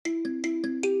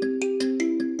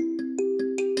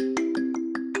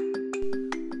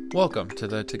Welcome to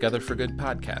the Together for Good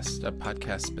podcast, a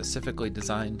podcast specifically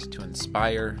designed to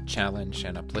inspire, challenge,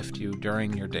 and uplift you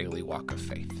during your daily walk of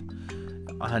faith.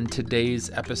 On today's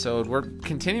episode, we're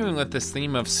continuing with this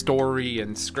theme of story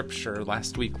and scripture.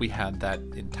 Last week we had that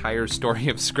entire story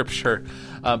of scripture,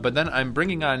 but then I'm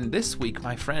bringing on this week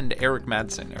my friend Eric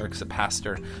Madsen. Eric's a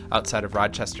pastor outside of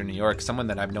Rochester, New York, someone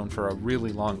that I've known for a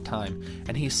really long time,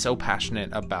 and he's so passionate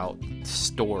about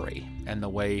story and the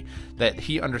way that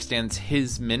he understands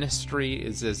his ministry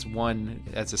is as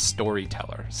a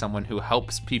storyteller, someone who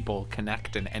helps people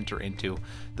connect and enter into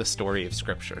the story of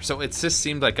Scripture. So it just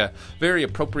seemed like a very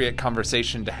appropriate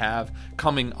conversation to have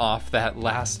coming off that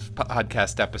last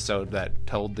podcast episode that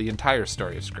told the entire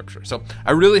story of Scripture. So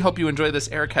I really hope you enjoy this.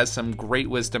 Eric has some great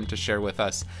wisdom to share with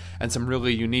us and some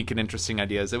really unique and interesting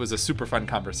ideas. It was a super fun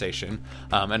conversation,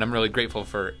 and I'm really grateful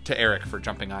to Eric for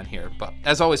jumping on here. But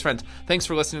as always, friends, thanks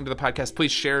for listening to the podcast.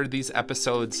 Please share these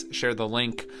episodes, share the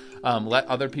link, let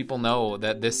other people know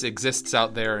that this exists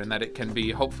out there and that it can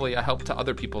be hopefully a help to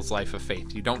other people's life of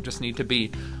faith. You don't just need to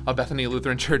be a Bethany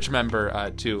Lutheran Church member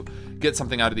to get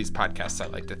something out of these podcasts, I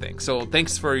like to think. So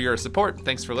thanks for your support.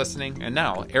 Thanks for listening. And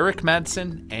now, Eric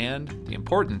Madsen and the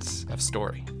importance of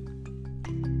story.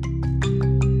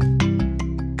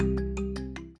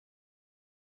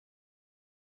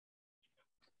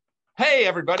 Hey,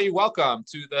 everybody. Welcome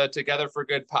to the Together for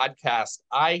Good podcast.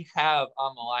 I have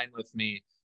on the line with me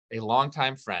a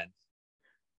longtime friend,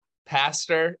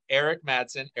 Pastor Eric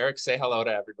Madsen. Eric, say hello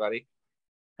to everybody.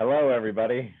 Hello,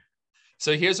 everybody.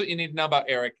 So here's what you need to know about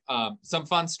Eric. Some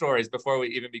fun stories before we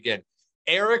even begin.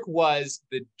 Eric was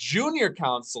the junior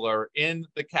counselor in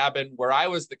the cabin where I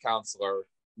was the counselor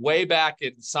way back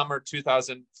in summer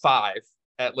 2005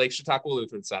 at Lake Chautauqua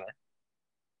Lutheran Center.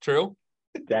 True?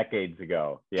 Decades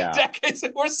ago. Yeah. Decades.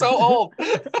 We're so old.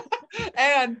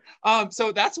 And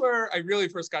so that's where I really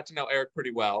first got to know Eric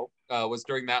pretty well, was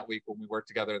during that week when we worked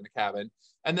together in the cabin.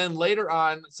 And then later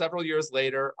on, several years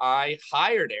later, I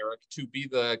hired Eric to be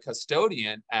the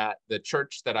custodian at the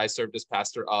church that I served as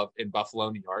pastor of in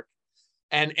Buffalo, New York.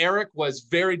 And Eric was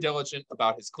very diligent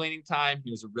about his cleaning time.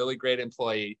 He was a really great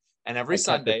employee. And every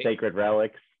Sunday, the sacred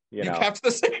relics, you kept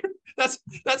the sacred.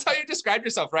 That's how you described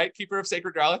yourself, right? Keeper of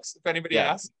sacred relics, if anybody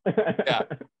asks. Yeah.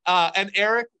 And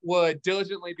Eric would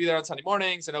diligently be there on Sunday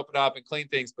mornings and open up and clean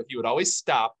things, but he would always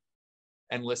stop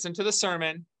and listen to the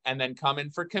sermon and then come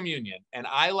in for communion. And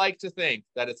I like to think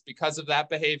that it's because of that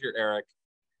behavior, Eric,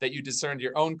 that you discerned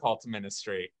your own call to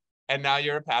ministry. And now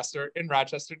you're a pastor in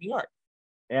Rochester, New York.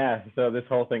 Yeah. So this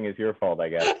whole thing is your fault, I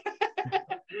guess.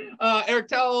 Eric,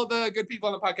 tell the good people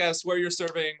on the podcast where you're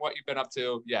serving, what you've been up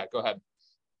to. Yeah, go ahead.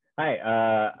 Hi,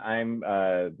 I'm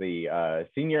the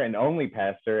senior and only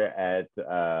pastor at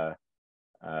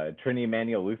Trinity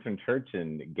Emmanuel Lutheran Church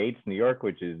in Gates, New York,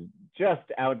 which is just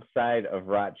outside of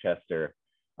Rochester.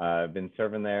 I've been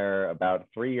serving there about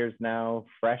 3 years now,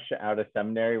 fresh out of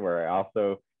seminary, where I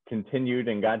also continued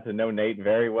and got to know Nate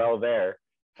very well there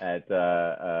at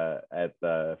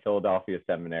the Philadelphia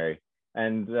Seminary.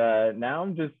 And now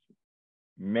I'm just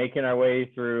making our way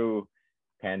through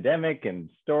pandemic and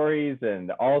stories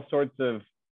and all sorts of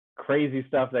crazy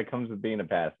stuff that comes with being a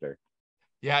pastor.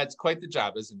 Yeah, it's quite the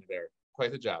job, isn't it, Eric?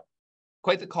 Quite the job.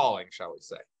 Quite the calling, shall we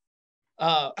say.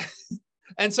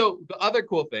 And so the other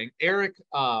cool thing, Eric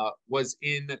was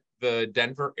in the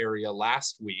Denver area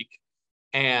last week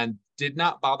and did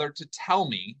not bother to tell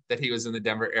me that he was in the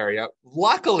Denver area.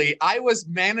 Luckily, I was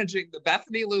managing the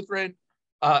Bethany Lutheran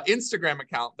Instagram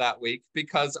account that week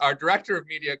because our director of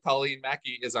media, Colleen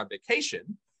Mackey, is on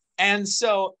vacation. And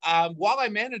so while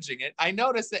I'm managing it, I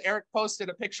noticed that Eric posted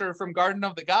a picture from Garden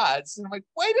of the Gods. And I'm like,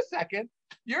 wait a second,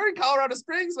 you're in Colorado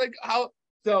Springs? Like how?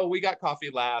 So we got coffee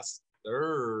last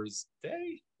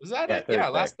Thursday. Was that it? Yeah,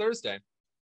 last Thursday.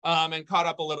 And caught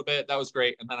up a little bit. That was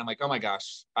great. And then I'm like, oh my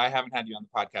gosh, I haven't had you on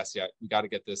the podcast yet. We got to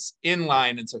get this in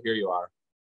line. And so here you are.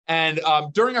 And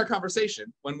during our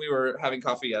conversation, when we were having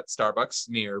coffee at Starbucks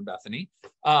near Bethany,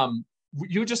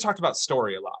 you just talked about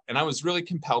story a lot. And I was really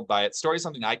compelled by it. Story is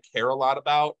something I care a lot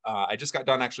about. I just got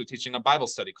done actually teaching a Bible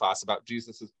study class about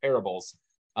Jesus's parables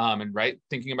and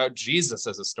thinking about Jesus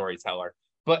as a storyteller.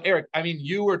 But Eric, I mean,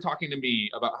 you were talking to me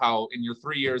about how in your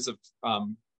 3 years of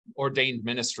ordained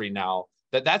ministry now,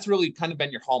 that's really kind of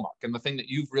been your hallmark and the thing that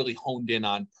you've really honed in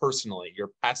on personally,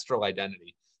 your pastoral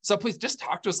identity. So please just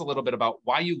talk to us a little bit about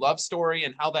why you love story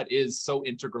and how that is so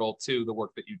integral to the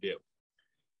work that you do.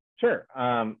 Sure.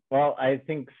 Well, I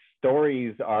think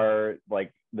stories are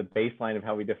like the baseline of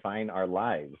how we define our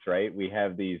lives, right? We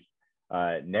have these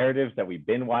narratives that we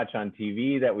binge watch on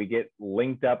TV that we get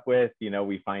linked up with,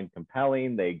 we find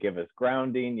compelling, they give us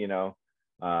grounding,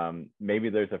 Maybe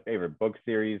there's a favorite book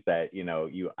series that, you know,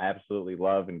 you absolutely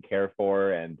love and care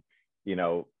for. And, you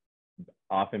know,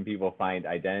 often people find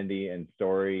identity and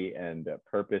story and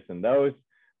purpose in those.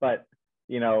 But,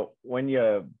 you know, when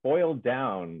you boil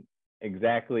down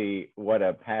exactly what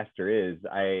a pastor is,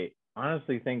 I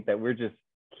honestly think that we're just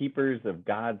keepers of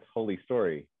God's holy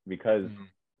story, because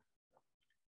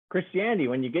Christianity,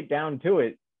 when you get down to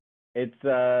it, it's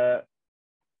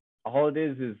all it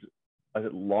is a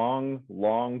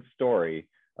long story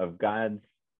of God's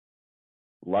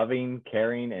loving,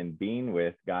 caring, and being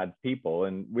with God's people.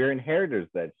 And we're inheritors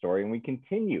of that story, and we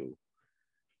continue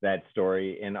that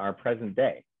story in our present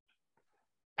day.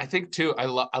 I think too, I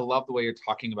love the way you're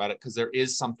talking about it, because there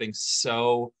is something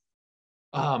so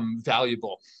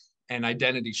valuable and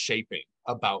identity shaping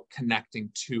about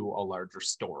connecting to a larger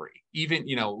story. Even,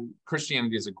 you know,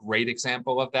 Christianity is a great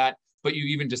example of that, but you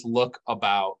even just look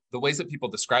about the ways that people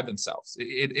describe themselves.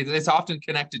 It's often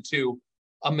connected to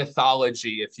a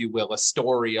mythology, if you will, a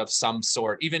story of some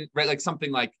sort, even, right, like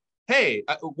something like, hey,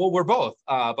 well, we're both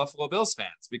Buffalo Bills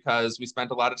fans because we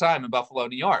spent a lot of time in Buffalo,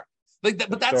 New York. Like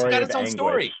that, but that's got its own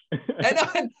story.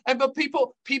 But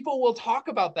people will talk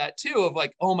about that too, of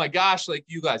like, oh my gosh, like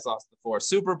you guys lost the 4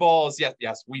 Super Bowls.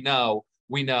 Yes, we know.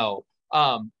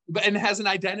 But and it has an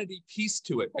identity piece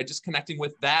to it, right? Just connecting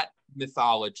with that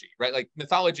mythology, right? Like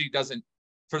mythology doesn't,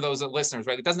 for those listeners,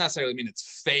 right? It doesn't necessarily mean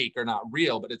it's fake or not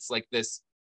real, but it's like this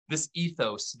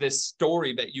ethos, this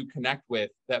story that you connect with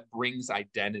that brings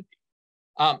identity.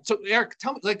 So Eric,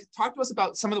 talk to us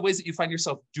about some of the ways that you find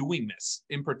yourself doing this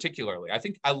in particularly. I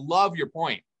think I love your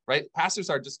point, right? Pastors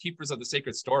are just keepers of the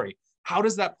sacred story. How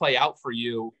does that play out for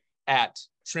you at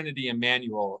Trinity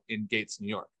Emmanuel in Gates, New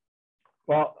York?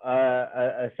 Well,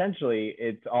 essentially,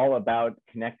 it's all about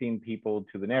connecting people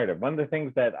to the narrative. One of the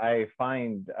things that I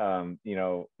find,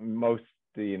 most,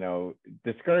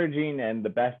 discouraging and the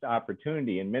best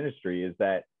opportunity in ministry is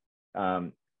that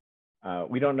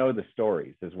we don't know the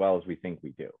stories as well as we think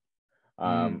we do.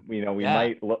 We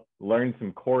might learn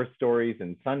some core stories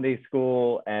in Sunday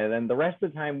school, and then the rest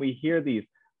of the time we hear these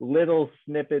little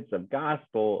snippets of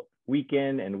gospel week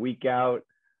in and week out.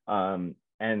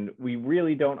 And we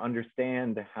really don't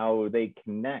understand how they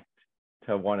connect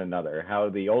to one another, how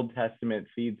the Old Testament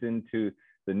feeds into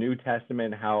the New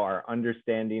Testament, how our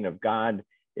understanding of God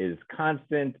is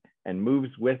constant and moves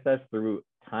with us through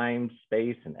time,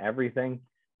 space, and everything.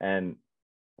 And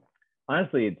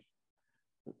honestly, it's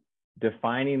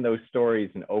defining those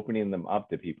stories and opening them up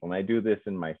to people. And I do this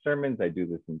in my sermons, I do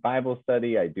this in Bible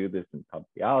study, I do this in pub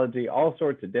theology, all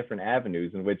sorts of different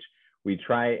avenues in which we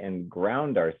try and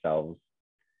ground ourselves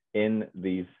in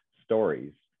these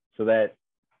stories so that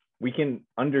we can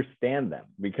understand them.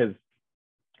 Because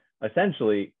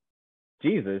essentially,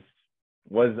 Jesus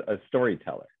was a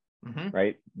storyteller,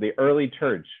 right? The early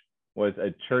church was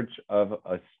a church of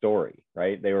a story,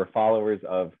 right? They were followers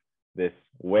of this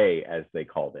way, as they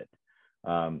called it.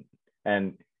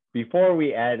 And before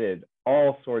we added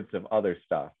all sorts of other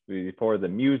stuff, before the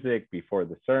music, before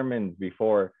the sermons,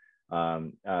 before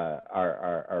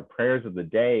our prayers of the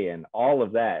day and all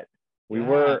of that, we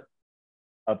were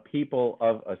a people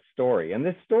of a story. And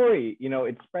this story,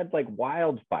 it spread like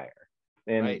wildfire.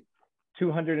 In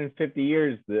 250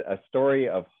 years, a story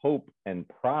of hope and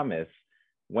promise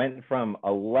went from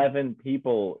 11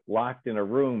 people locked in a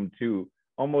room to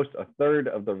almost a third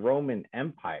of the Roman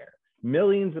Empire.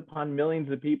 Millions upon millions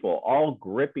of people all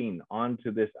gripping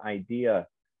onto this idea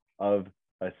of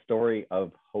a story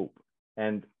of hope.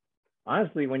 And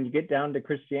honestly, when you get down to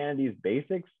Christianity's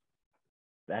basics,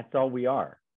 that's all we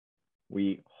are.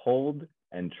 We hold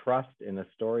and trust in a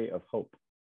story of hope.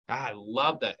 I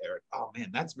love that, Eric. Oh man,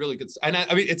 that's really good. And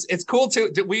I mean, it's cool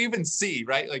too. We even see,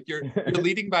 right? Like you're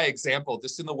leading by example,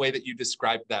 just in the way that you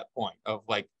described that point of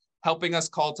like helping us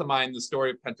call to mind the story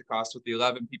of Pentecost with the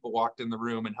 11 people walked in the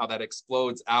room and how that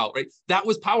explodes out, right? That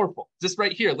was powerful. Just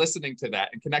right here, listening to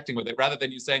that and connecting with it, rather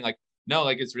than you saying like, no,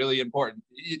 like it's really important.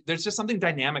 There's just something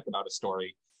dynamic about a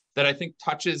story that I think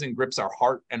touches and grips our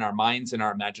heart and our minds and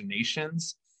our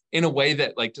imaginations in a way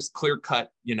that like just clear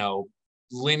cut,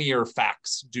 linear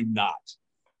facts do not.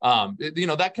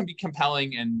 That can be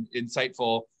compelling and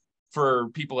insightful for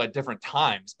people at different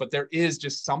times, but there is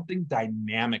just something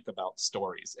dynamic about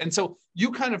stories. And so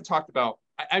you kind of talked about,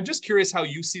 I'm just curious how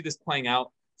you see this playing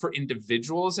out for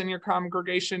individuals in your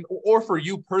congregation or for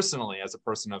you personally as a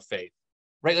person of faith,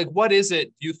 right? Like, what is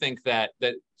it you think that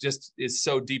just is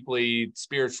so deeply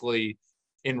spiritually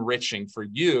enriching for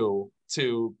you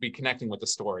to be connecting with the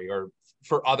story, or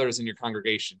for others in your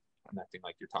congregation connecting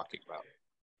like you're talking about?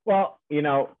 Well,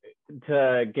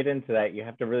 to get into that, you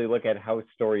have to really look at how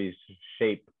stories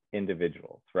shape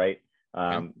individuals, right?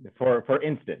 for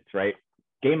instance, right?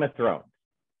 Game of Thrones,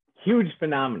 huge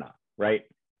phenomena, right?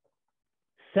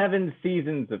 7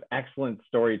 seasons of excellent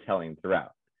storytelling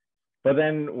throughout. But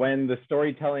then when the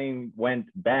storytelling went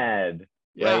bad,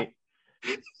 right,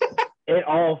 it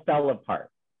all fell apart,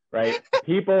 right?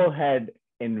 People had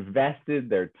invested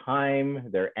their time,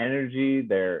 their energy,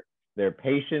 their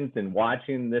patience in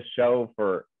watching this show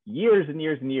for years and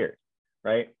years and years,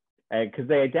 right? Because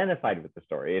they identified with the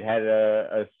story. It had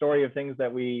a story of things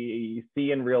that we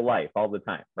see in real life all the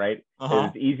time, right? It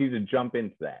was easy to jump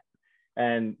into that.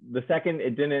 And the second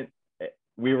it didn't,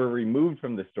 we were removed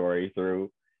from the story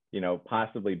through,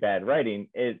 possibly bad writing,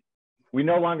 we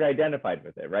no longer identified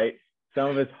with it, right?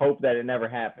 Some of us hope that it never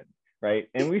happened, right?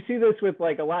 And we see this with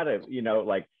like a lot of,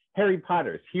 like Harry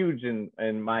Potter's huge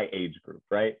in my age group,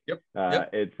 right? Yep.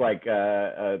 It's like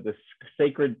the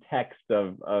sacred text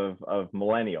of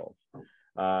millennials.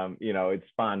 It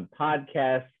spawned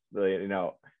podcasts,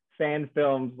 fan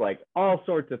films, like all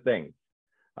sorts of things.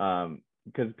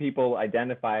 Because people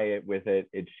identify with it,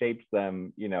 it shapes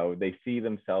them, they see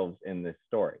themselves in this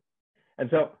story. And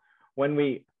so when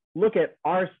we look at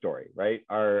our story, right,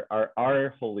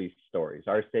 our holy stories,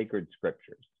 our sacred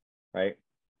scriptures, right,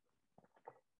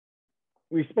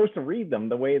 we're supposed to read them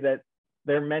the way that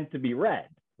they're meant to be read,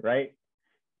 right?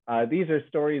 These are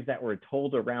stories that were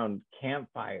told around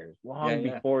campfires long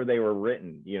before they were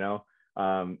written,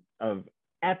 of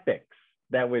epics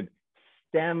that would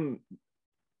stem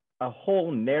a whole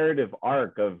narrative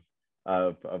arc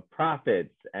of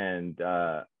prophets and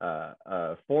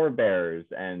forebears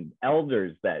and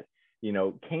elders that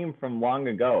came from long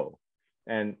ago,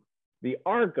 and the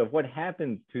arc of what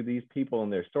happens to these people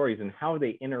in their stories and how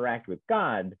they interact with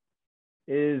God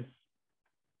is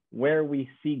where we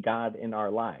see God in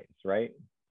our lives, right?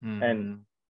 And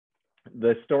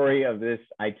the story of this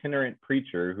itinerant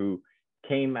preacher who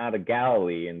came out of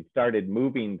Galilee and started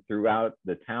moving throughout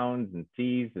the towns and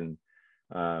seas and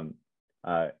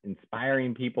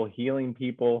inspiring people, healing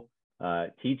people,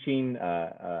 teaching,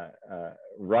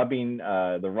 rubbing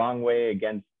the wrong way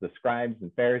against the scribes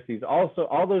and Pharisees, also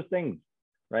all those things,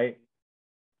 right?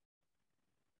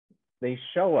 They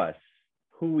show us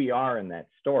who we are in that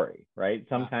story, right?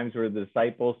 Sometimes we're the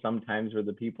disciples, sometimes we're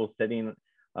the people sitting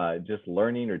just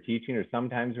learning or teaching, or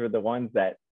sometimes we're the ones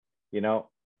that,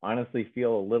 honestly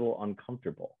feel a little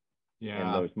uncomfortable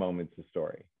in those moments of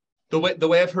story. The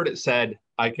way I've heard it said,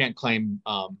 I can't claim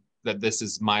that this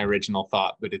is my original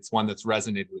thought, but it's one that's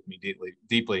resonated with me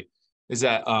deeply, is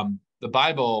that the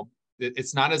Bible,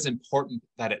 it's not as important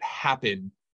that it happened,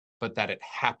 but that it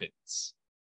happens,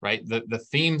 right? The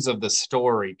themes of the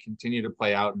story continue to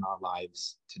play out in our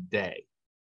lives today.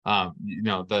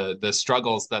 The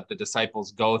struggles that the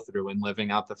disciples go through in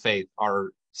living out the faith are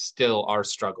still our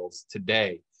struggles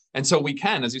today. And so we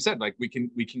can, as you said, like we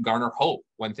can garner hope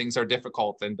when things are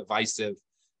difficult and divisive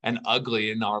and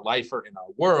ugly in our life or in our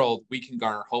world. We can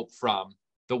garner hope from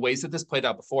the ways that this played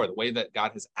out before, the way that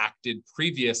God has acted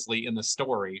previously in the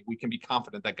story. We can be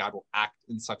confident that God will act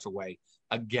in such a way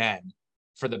again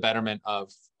for the betterment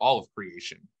of all of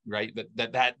creation, right?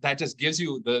 That just gives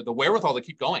you the wherewithal to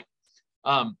keep going.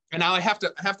 And now I have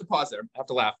to pause there. I have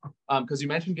to laugh because you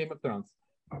mentioned Game of Thrones.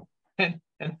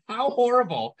 And how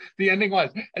horrible the ending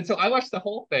was. And so I watched the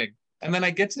whole thing. And then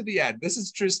I get to the end. This is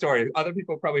a true story. Other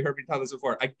people probably heard me tell this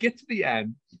before. I get to the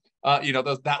end,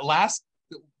 that last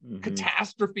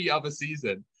catastrophe of a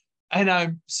season. And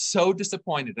I'm so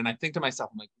disappointed. And I think to myself,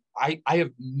 I'm like, I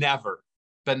have never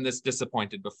been this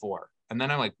disappointed before. And then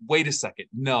I'm like, wait a second.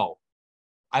 No,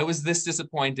 I was this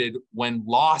disappointed when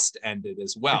Lost ended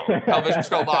as well. Television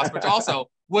show Lost, which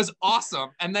also was awesome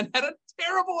and then had a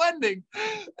terrible ending.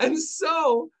 And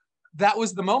so that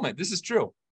was the moment. This is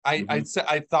true. I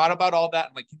thought about all that.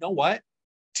 I'm like, you know what?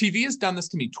 TV has done this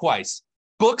to me twice.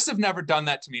 Books have never done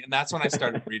that to me. And that's when I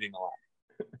started reading a lot.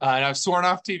 And I've sworn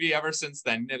off TV ever since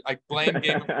then. I blame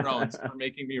Game of Thrones for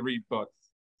making me read books,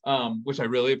 which I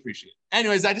really appreciate.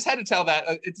 Anyways, I just had to tell that.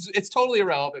 It's totally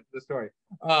irrelevant to the story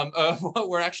of what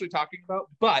we're actually talking about.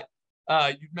 But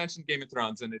you've mentioned Game of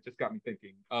Thrones, and it just got me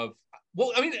thinking of,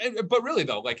 but really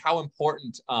though, like how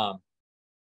important,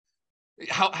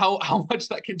 how much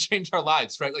that can change our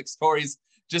lives, right? Like stories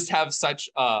just have such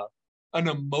an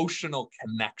emotional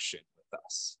connection with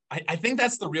us. I think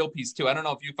that's the real piece too. I don't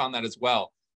know if you found that as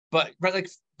well, but right, like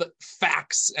the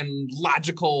facts and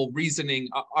logical reasoning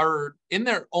are in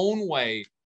their own way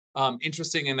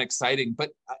interesting and exciting,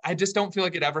 but I just don't feel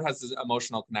like it ever has this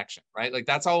emotional connection, right? Like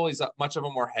that's always much of a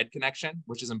more head connection,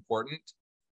 which is important.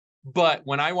 But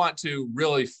when I want to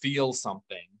really feel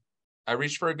something, I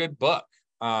reach for a good book.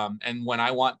 And when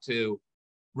I want to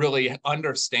really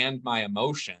understand my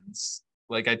emotions,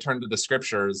 like I turn to the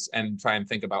scriptures and try and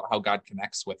think about how God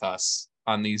connects with us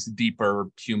on these deeper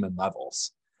human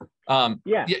levels.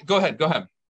 Yeah. Go ahead.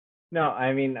 No,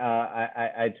 I mean,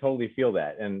 I totally feel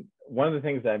that. And one of the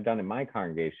things that I've done in my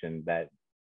congregation that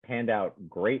panned out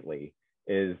greatly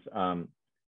is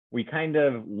we kind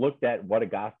of looked at what a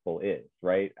gospel is,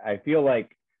 right? I feel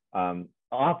like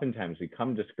oftentimes we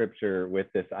come to scripture with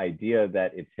this idea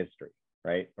that it's history,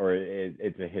 right? Or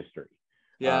it's a history.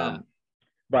 Yeah.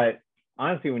 But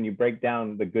honestly, when you break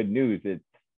down the good news, it's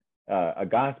a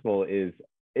gospel is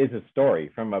a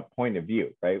story from a point of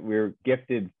view, right? We're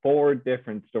gifted 4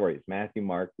 different stories: Matthew,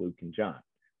 Mark, Luke, and John.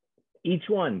 Each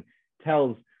one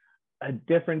tells a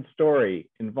different story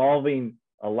involving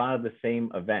a lot of the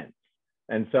same events.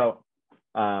 And so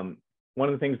one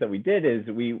of the things that we did is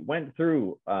we went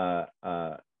through John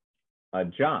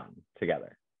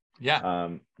together. Yeah.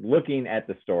 Looking at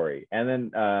the story. And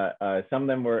then some of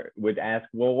them would ask,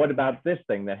 well, what about this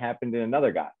thing that happened in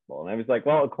another gospel? And I was like,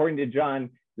 well, according to John,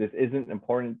 this isn't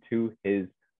important to his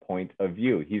point of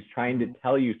view. He's trying to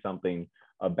tell you something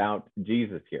about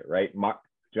Jesus here, right?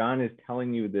 John is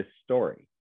telling you this story.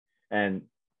 And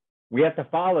we have to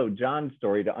follow John's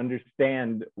story to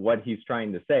understand what he's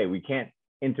trying to say. We can't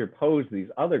interpose these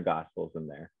other gospels in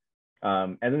there.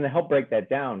 And then to help break that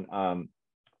down,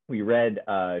 we read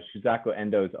Shusaku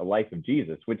Endo's A Life of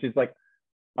Jesus, which is like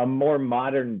a more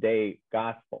modern day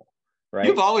gospel, right?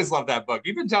 You've always loved that book.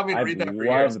 You've been telling me to read that for years.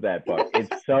 I love that book.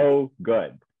 It's so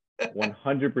good.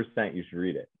 100% you should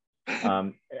read it.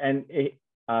 And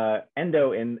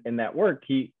Endo in that work,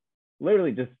 he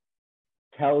literally just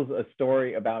tells a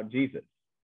story about Jesus.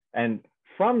 And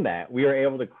from that, we are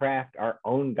able to craft our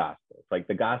own gospels, like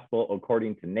the gospel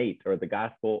according to Nate or the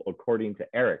gospel according to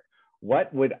Eric.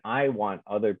 What would I want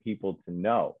other people to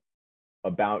know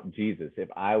about Jesus if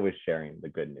I was sharing the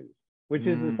good news? Which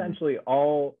is essentially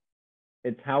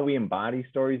it's how we embody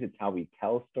stories, it's how we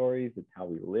tell stories, it's how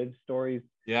we live stories.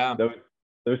 Yeah.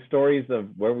 Those stories of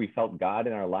where we felt God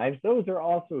in our lives, those are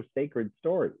also sacred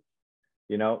stories,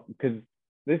 because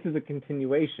this is a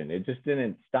continuation. It just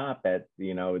didn't stop at,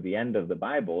 the end of the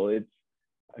Bible. It's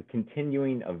a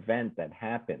continuing event that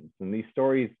happens. And these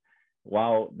stories,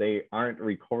 while they aren't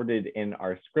recorded in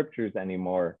our scriptures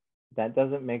anymore, that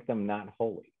doesn't make them not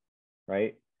holy,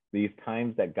 right? These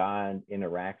times that God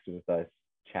interacts with us,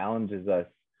 challenges us,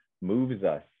 moves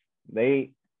us, they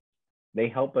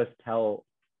help us tell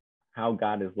how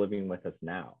God is living with us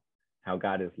now, how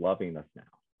God is loving us now.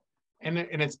 And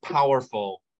it's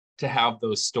powerful to have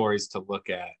those stories to look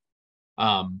at,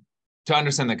 to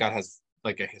understand that God has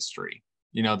like a history,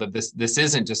 that this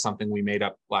isn't just something we made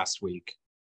up last week.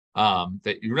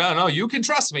 That no, you can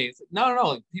trust me.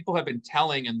 No. People have been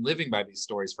telling and living by these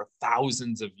stories for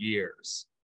thousands of years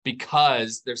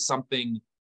because there's something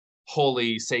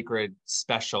holy, sacred,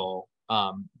 special,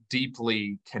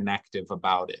 deeply connective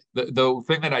about it. The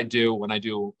thing that I do when I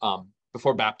do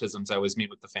before baptisms, I always meet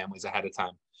with the families ahead of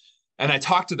time, and I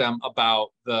talk to them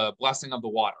about the blessing of the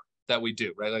water that we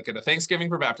do, right? Like at a Thanksgiving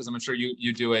for baptism, I'm sure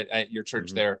you do it at your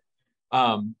church there,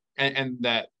 and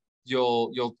that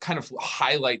you'll kind of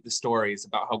highlight the stories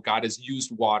about how God has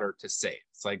used water to save.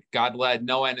 It's like God led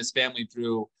Noah and his family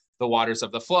through the waters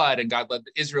of the flood, and God led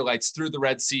the Israelites through the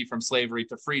Red Sea from slavery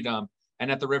to freedom.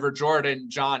 And at the River Jordan,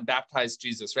 John baptized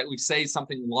Jesus, right? We say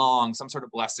something long, some sort of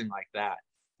blessing like that.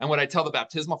 And what I tell the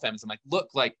baptismal families, I'm like, look,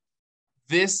 like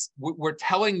this, we're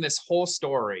telling this whole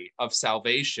story of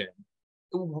salvation,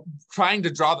 trying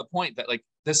to draw the point that like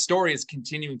this story is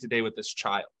continuing today with this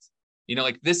child.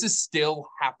 Like this is still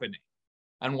happening,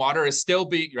 and water is still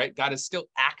being, right? God is still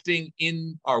acting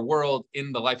in our world,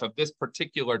 in the life of this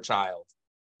particular child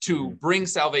to bring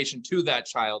salvation to that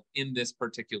child in this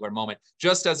particular moment,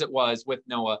 just as it was with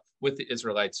Noah, with the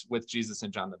Israelites, with Jesus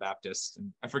and John the Baptist.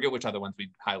 And I forget which other ones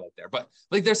we highlight there, but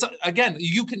like there's, again,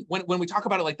 you can, when we talk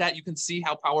about it like that, you can see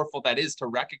how powerful that is to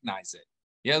recognize it.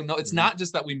 No, it's not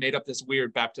just that we made up this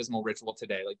weird baptismal ritual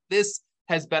today. Like this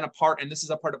has been a part, and this is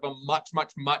a part of a much,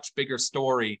 much, much bigger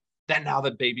story that now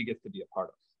the baby gets to be a part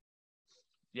of.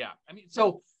 Yeah. I mean,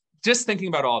 so just thinking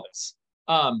about all this,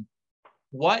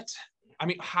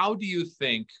 how do you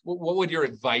think, what would your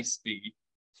advice be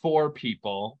for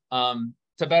people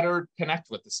to better connect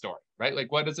with the story, right?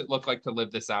 Like, what does it look like to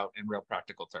live this out in real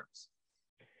practical terms?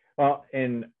 Well,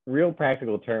 in real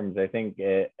practical terms, I think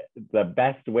the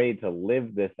best way to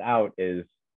live this out is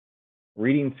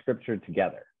reading scripture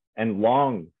together and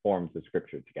long forms of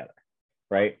scripture together,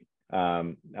 right?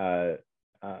 One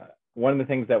of the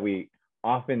things that we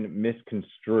often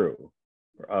misconstrue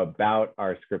about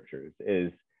our scriptures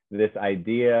is this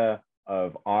idea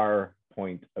of our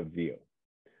point of view.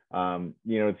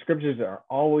 Scriptures are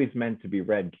always meant to be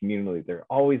read communally. They're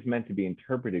always meant to be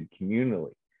interpreted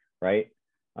communally, right?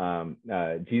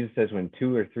 Jesus says, when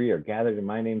 2 or 3 are gathered in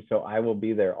my name, so I will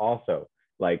be there also.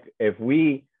 Like if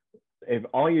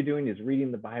all you're doing is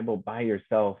reading the Bible by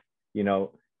yourself,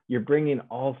 you're bringing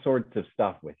all sorts of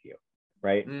stuff with you,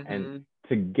 right? Mm-hmm. And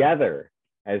together,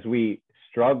 as we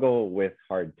struggle with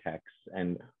hard texts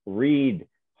and read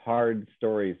hard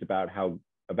stories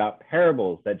about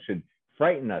parables that should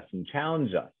frighten us and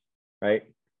challenge us, right?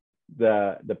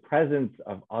 The presence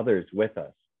of others with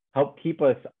us help keep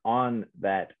us on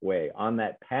that way, on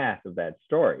that path of that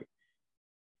story,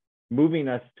 moving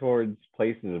us towards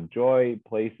places of joy,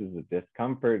 places of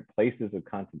discomfort, places of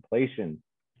contemplation.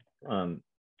 And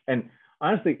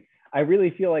honestly, I really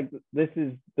feel like this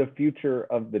is the future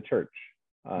of the church.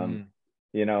 We're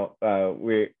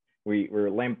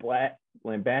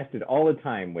lambasted all the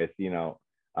time with,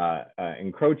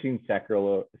 encroaching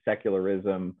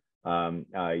secularism,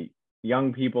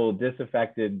 young people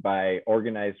disaffected by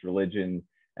organized religion,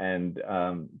 and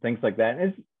things like that.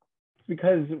 And it's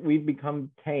because we've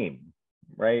become tame,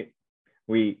 right?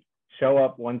 We show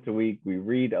up once a week, we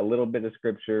read a little bit of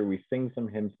scripture, we sing some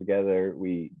hymns together,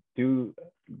 we do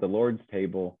the Lord's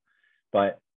table,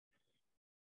 but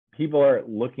people are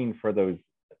looking for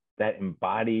that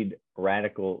embodied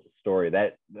radical story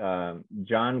that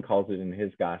John calls it in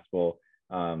his gospel,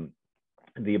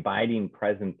 the abiding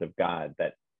presence of God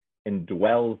that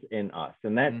indwells in us.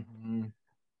 And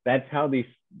that's how the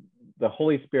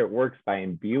Holy Spirit works, by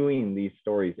imbuing these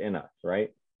stories in us,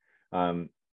 right?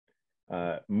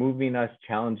 Moving us,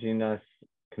 challenging us,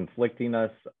 conflicting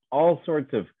us, all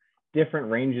sorts of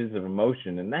different ranges of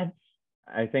emotion. And that's,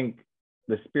 I think,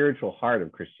 the spiritual heart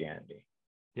of Christianity.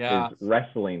 Yeah, is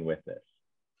wrestling with this.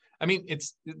 I mean,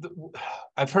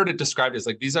 I've heard it described as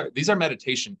like these are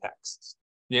meditation texts,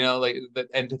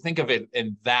 and to think of it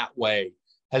in that way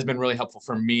has been really helpful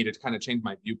for me to kind of change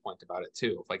my viewpoint about it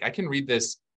too. Like I can read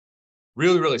this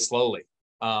really, really slowly.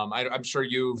 I'm sure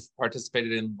you've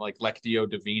participated in like Lectio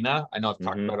Divina. I know I've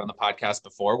talked about it on the podcast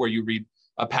before, where you read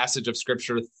a passage of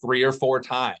scripture 3 or 4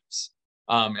 times,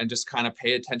 and just kind of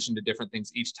pay attention to different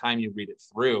things each time you read it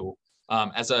through,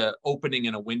 as a opening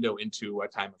and a window into a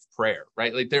time of prayer,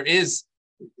 right? Like there is,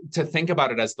 to think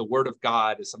about it as the word of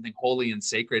God as something holy and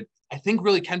sacred, I think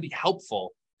really can be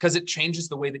helpful, because it changes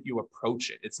the way that you approach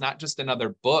it. It's not just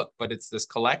another book, but it's this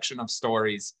collection of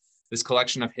stories, this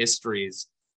collection of histories,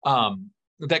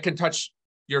 that can touch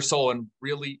your soul in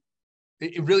really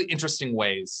interesting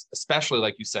ways, especially,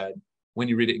 like you said, when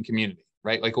you read it in community,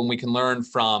 right? Like when we can learn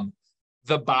from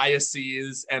the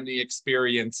biases and the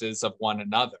experiences of one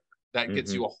another. That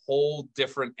gets you a whole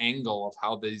different angle of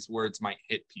how these words might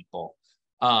hit people.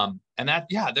 And that,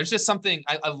 there's just something,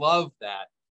 I love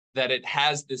that it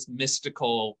has this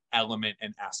mystical element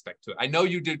and aspect to it. I know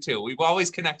you do too. We've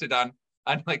always connected on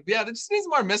like, there just needs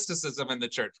more mysticism in the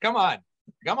church. Come on.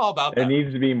 I'm all about that. There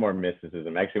needs to be more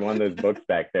mysticism. Actually, one of those books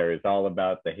back there is all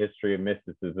about the history of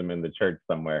mysticism in the church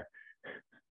somewhere.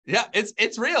 Yeah,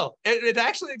 it's real. It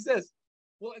actually exists.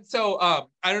 Well, so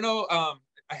I don't know.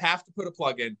 I have to put a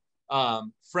plug in.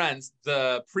 Friends,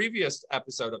 the previous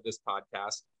episode of this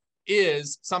podcast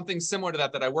is something similar to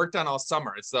that I worked on all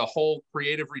summer. It's the whole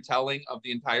creative retelling of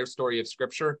the entire story of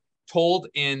scripture told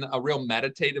in a real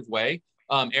meditative way.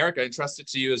 Eric, I entrust it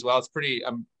to you as well.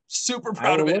 I'm super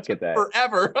proud of it. It took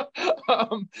forever.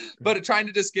 But trying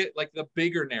to just get like the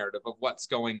bigger narrative of what's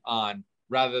going on,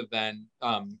 rather than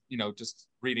just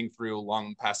reading through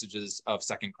long passages of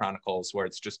 2nd Chronicles where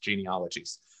it's just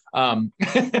genealogies.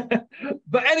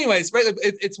 But anyways, right,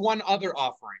 it's one other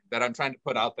offering that I'm trying to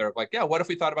put out there of like, what if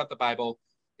we thought about the Bible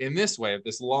in this way, of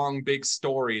this long, big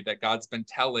story that God's been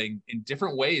telling in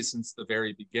different ways since the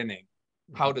very beginning?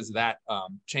 How does that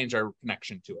change our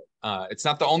connection to it? It's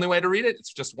not the only way to read it.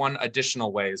 It's just one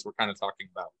additional ways we're kind of talking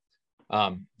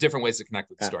about, different ways to connect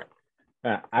with the story.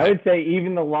 I would say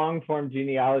even the long form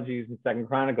genealogies in 2nd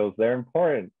Chronicles, they're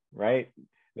important, right?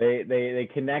 They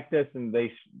connect us, and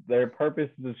their purpose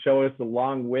is to show us the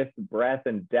long width, breadth,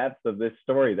 and depth of this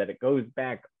story, that it goes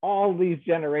back all these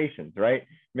generations, right?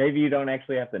 Maybe you don't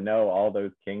actually have to know all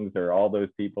those kings or all those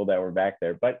people that were back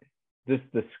there, but just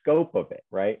the scope of it,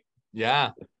 right?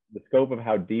 Yeah. The scope of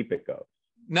how deep it goes.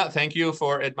 No, thank you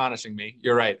for admonishing me.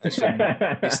 You're right. I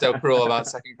shouldn't be so cruel about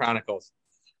 2nd Chronicles.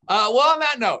 Well, on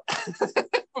that note,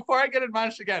 before I get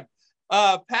admonished again,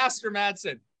 Pastor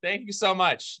Madsen, thank you so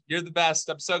much. You're the best.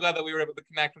 I'm so glad that we were able to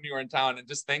connect when you were in town, and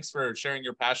just thanks for sharing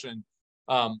your passion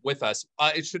with us.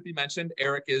 It should be mentioned,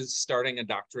 Eric is starting a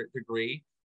doctorate degree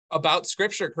about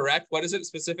scripture, correct? What is it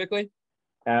specifically?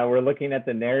 We're looking at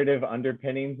the narrative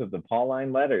underpinnings of the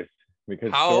Pauline letters.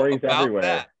 because How stories about everywhere.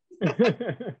 that?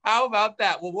 How about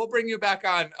that? Well, we'll bring you back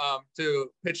on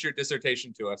to pitch your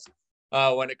dissertation to us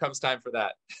when it comes time for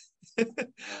that.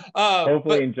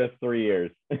 Hopefully in just 3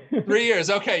 years. 3 years.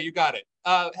 Okay, you got it.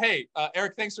 Hey,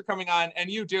 Eric, thanks for coming on. And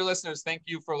you, dear listeners, thank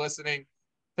you for listening.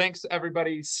 Thanks,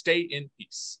 everybody. Stay in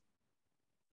peace.